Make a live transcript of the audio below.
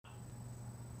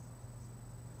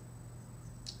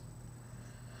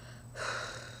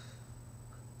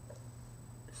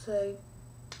So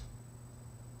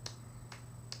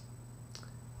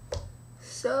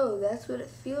that's what it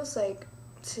feels like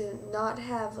to not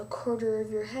have a quarter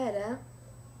of your head, huh?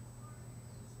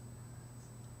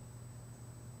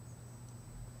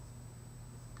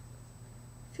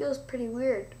 Feels pretty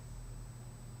weird.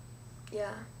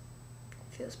 Yeah, it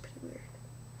feels pretty weird.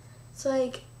 It's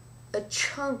like a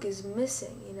chunk is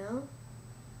missing, you know?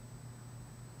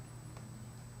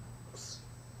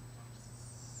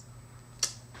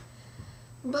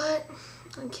 But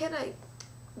again, I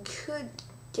could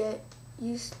get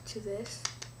used to this.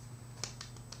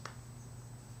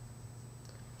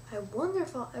 I wonder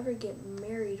if I'll ever get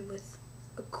married with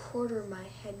a quarter of my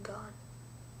head gone.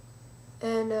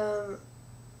 And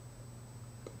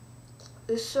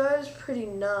the side's pretty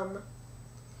numb,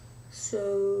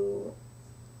 so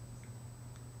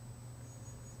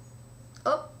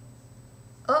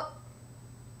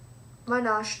my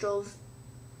nostrils,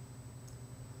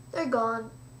 they're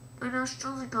gone. My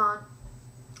nostrils are gone.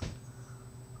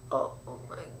 Oh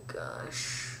my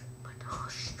gosh, my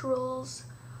nostrils.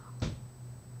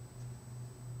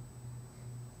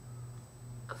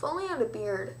 If only I had a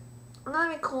beard. Wouldn't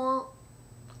that be cool?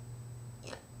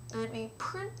 Yeah, that'd be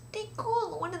pretty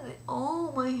cool. What is it?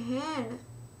 Oh, my head.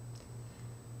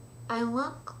 I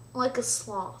look like a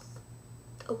sloth.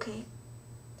 Okay.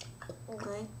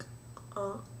 Like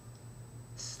a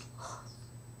sloth.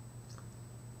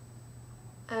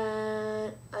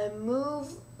 And I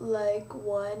move like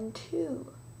one too.